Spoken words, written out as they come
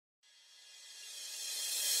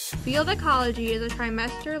Field Ecology is a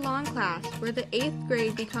trimester-long class where the 8th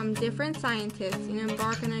grade become different scientists and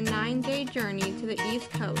embark on a 9-day journey to the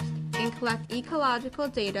East Coast and collect ecological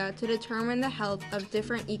data to determine the health of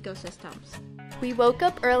different ecosystems. We woke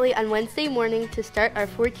up early on Wednesday morning to start our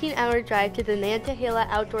 14-hour drive to the Nantahala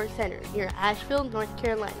Outdoor Center near Asheville, North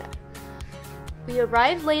Carolina. We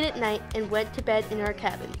arrived late at night and went to bed in our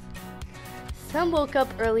cabins. Some woke up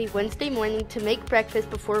early Wednesday morning to make breakfast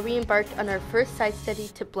before we embarked on our first site study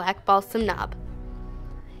to Black Balsam Knob.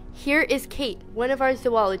 Here is Kate, one of our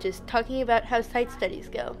zoologists, talking about how site studies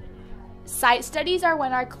go. Site studies are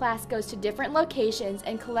when our class goes to different locations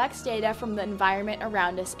and collects data from the environment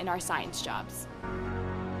around us in our science jobs.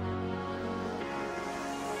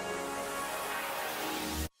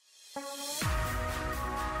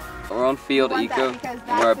 We're on Field Eco, and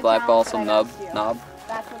we're at Black Balsam Knob.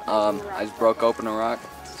 I just broke open a rock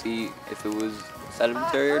to see if it was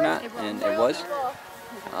sedimentary or not, and it was.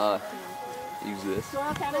 Use this.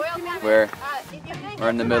 We're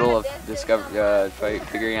in the middle of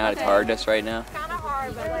figuring out its hardness right now,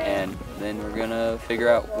 and then we're gonna figure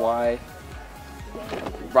out why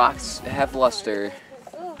rocks have luster.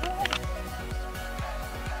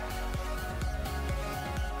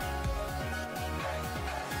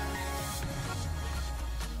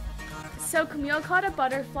 So Camille caught a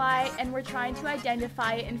butterfly and we're trying to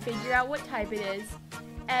identify it and figure out what type it is.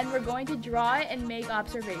 And we're going to draw it and make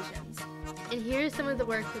observations. And here's some of the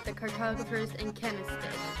work that the cartographers and chemists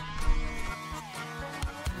did.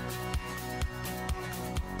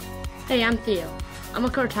 Hey, I'm Theo. I'm a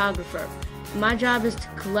cartographer. My job is to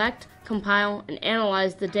collect, compile, and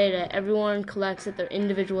analyze the data everyone collects at their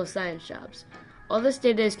individual science jobs. All this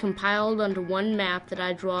data is compiled onto one map that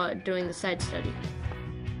I draw during the site study.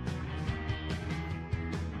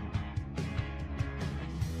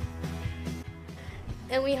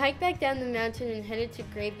 And we hiked back down the mountain and headed to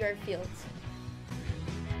Graveyard Fields.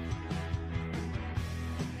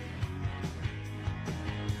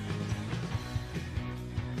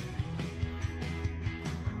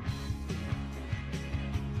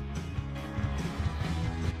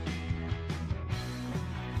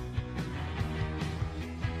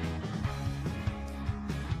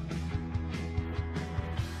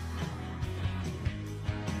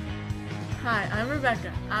 Hi, I'm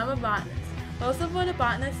Rebecca. I'm a botanist. Most of what a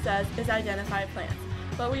botanist does is identify plants,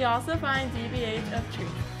 but we also find DBH of trees.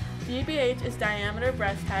 DBH is diameter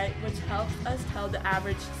breast height, which helps us tell the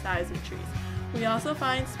average size of trees. We also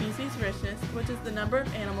find species richness, which is the number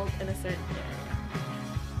of animals in a certain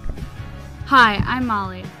area. Hi, I'm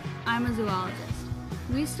Molly. I'm a zoologist.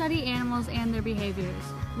 We study animals and their behaviors.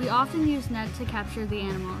 We often use nets to capture the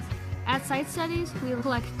animals. At site studies, we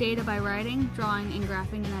collect data by writing, drawing, and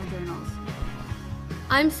graphing in our journals.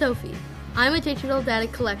 I'm Sophie. I'm a digital data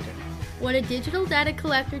collector. What a digital data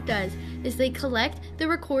collector does is they collect the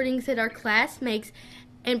recordings that our class makes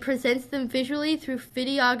and presents them visually through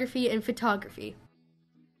videography and photography.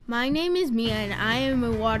 My name is Mia and I am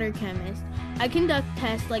a water chemist. I conduct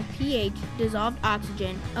tests like pH, dissolved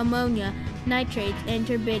oxygen, ammonia, nitrates, and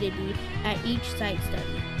turbidity at each site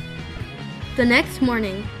study. The next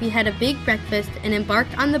morning, we had a big breakfast and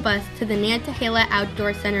embarked on the bus to the Nantahala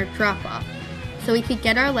Outdoor Center drop-off, so we could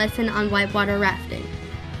get our lesson on whitewater rafting.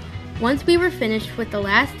 Once we were finished with the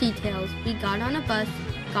last details, we got on a bus,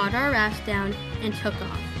 got our rafts down, and took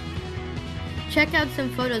off. Check out some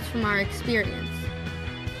photos from our experience.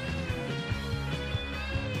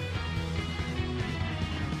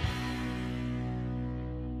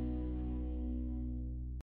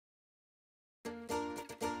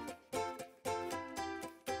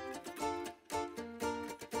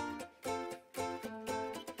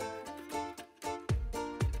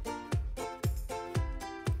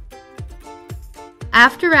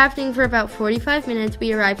 After rafting for about 45 minutes,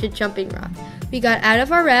 we arrived at Jumping Rock. We got out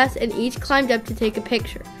of our rafts and each climbed up to take a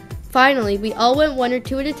picture. Finally, we all went one or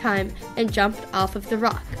two at a time and jumped off of the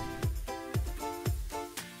rock.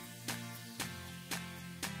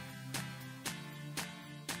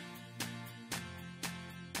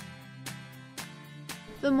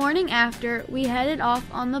 The morning after, we headed off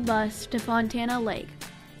on the bus to Fontana Lake.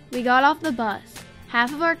 We got off the bus.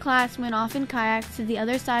 Half of our class went off in kayaks to the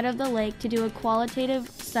other side of the lake to do a qualitative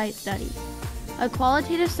site study. A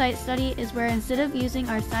qualitative site study is where instead of using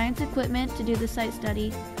our science equipment to do the site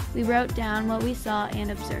study, we wrote down what we saw and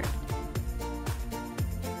observed.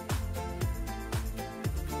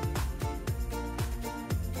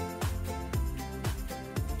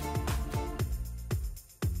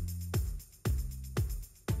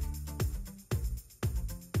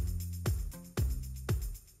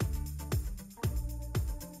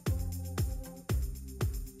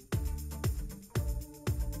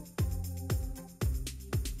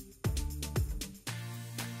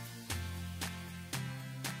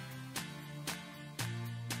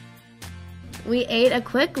 We ate a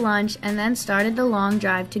quick lunch and then started the long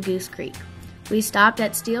drive to Goose Creek. We stopped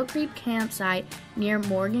at Steel Creek Campsite near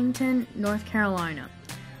Morganton, North Carolina.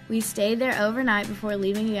 We stayed there overnight before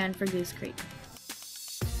leaving again for Goose Creek.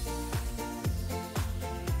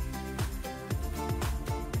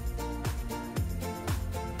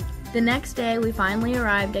 The next day, we finally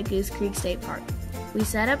arrived at Goose Creek State Park. We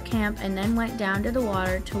set up camp and then went down to the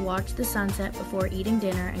water to watch the sunset before eating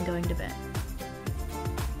dinner and going to bed.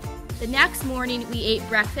 The next morning, we ate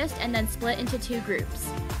breakfast and then split into two groups.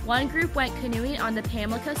 One group went canoeing on the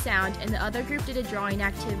Pamlico Sound, and the other group did a drawing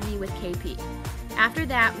activity with KP. After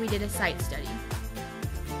that, we did a site study.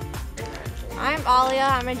 I'm Alia,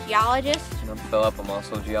 I'm a geologist. I'm Philip, I'm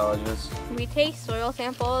also a geologist. We take soil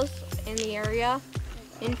samples in the area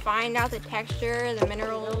and find out the texture, the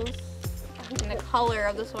minerals, and the color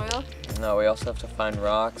of the soil. No, we also have to find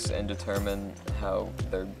rocks and determine how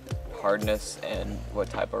their hardness and what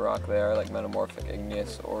type of rock they are, like metamorphic,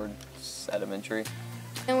 igneous, or sedimentary.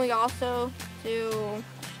 And we also do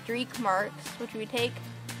streak marks, which we take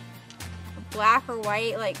a black or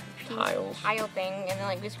white like tile thing and then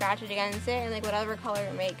like we scratch it against it, and like whatever color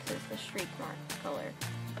it makes is the streak mark color.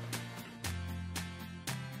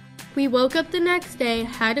 We woke up the next day,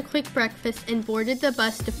 had a quick breakfast, and boarded the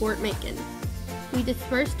bus to Fort Macon. We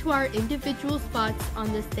dispersed to our individual spots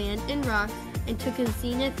on the sand and rocks and took a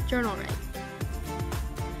Zenith journal write.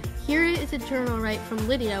 Here is a journal write from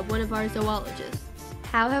Lydia, one of our zoologists.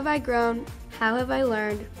 How have I grown? How have I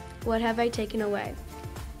learned? What have I taken away?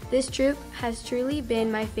 This trip has truly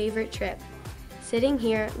been my favorite trip. Sitting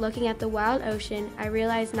here, looking at the wild ocean, I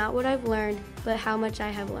realize not what I've learned, but how much I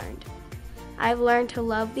have learned. I've learned to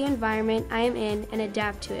love the environment I am in and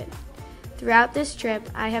adapt to it. Throughout this trip,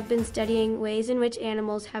 I have been studying ways in which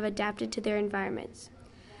animals have adapted to their environments.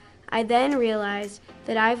 I then realized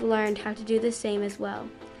that I've learned how to do the same as well.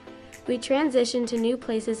 We transition to new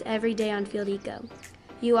places every day on Field Eco.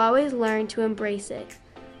 You always learn to embrace it.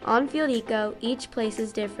 On Field Eco, each place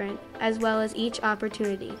is different, as well as each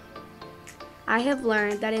opportunity. I have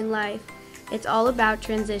learned that in life, it's all about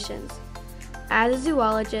transitions. As a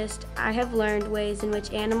zoologist, I have learned ways in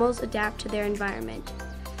which animals adapt to their environment.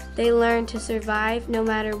 They learn to survive no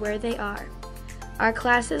matter where they are. Our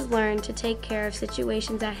classes learn to take care of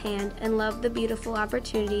situations at hand and love the beautiful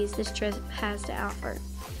opportunities this trip has to offer.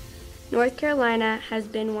 North Carolina has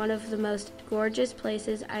been one of the most gorgeous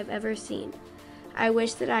places I've ever seen. I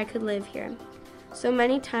wish that I could live here. So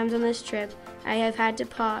many times on this trip, I have had to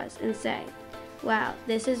pause and say, wow,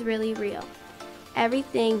 this is really real.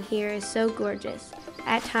 Everything here is so gorgeous,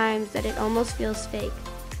 at times that it almost feels fake.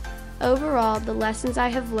 Overall, the lessons I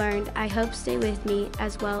have learned I hope stay with me,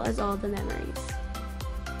 as well as all the memories.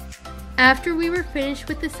 After we were finished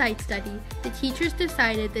with the site study, the teachers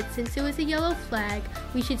decided that since it was a yellow flag,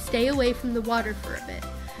 we should stay away from the water for a bit.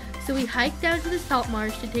 So we hiked down to the salt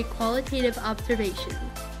marsh to take qualitative observations.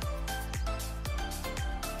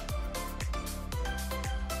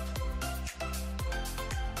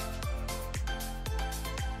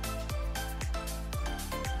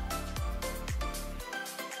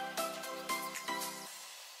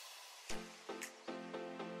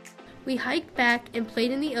 We hiked back and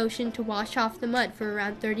played in the ocean to wash off the mud for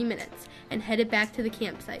around 30 minutes and headed back to the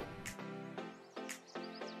campsite.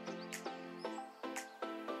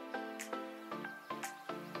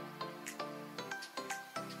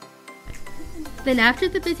 Then after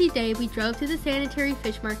the busy day, we drove to the sanitary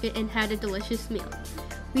fish market and had a delicious meal.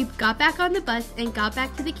 We got back on the bus and got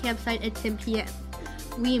back to the campsite at 10 p.m.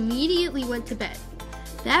 We immediately went to bed.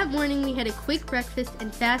 That morning we had a quick breakfast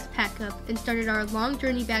and fast pack up and started our long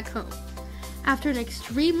journey back home. After an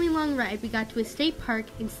extremely long ride, we got to a state park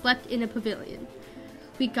and slept in a pavilion.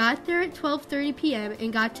 We got there at 12:30 p.m.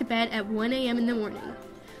 and got to bed at 1 a.m. in the morning.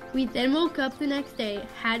 We then woke up the next day,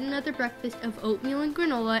 had another breakfast of oatmeal and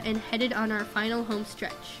granola, and headed on our final home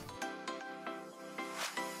stretch.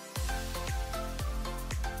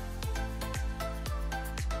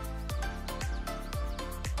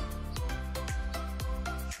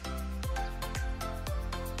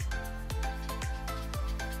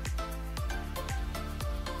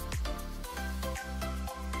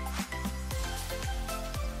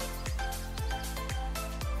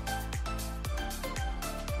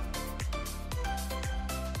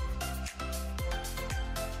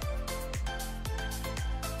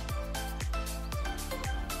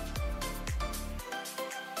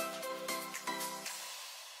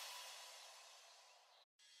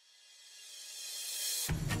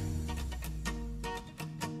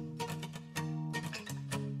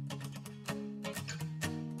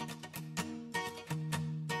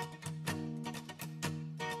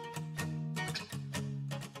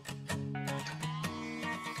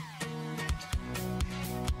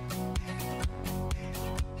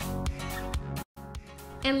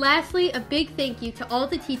 And lastly, a big thank you to all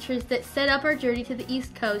the teachers that set up our journey to the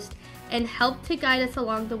East Coast and helped to guide us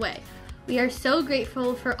along the way. We are so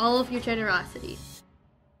grateful for all of your generosity.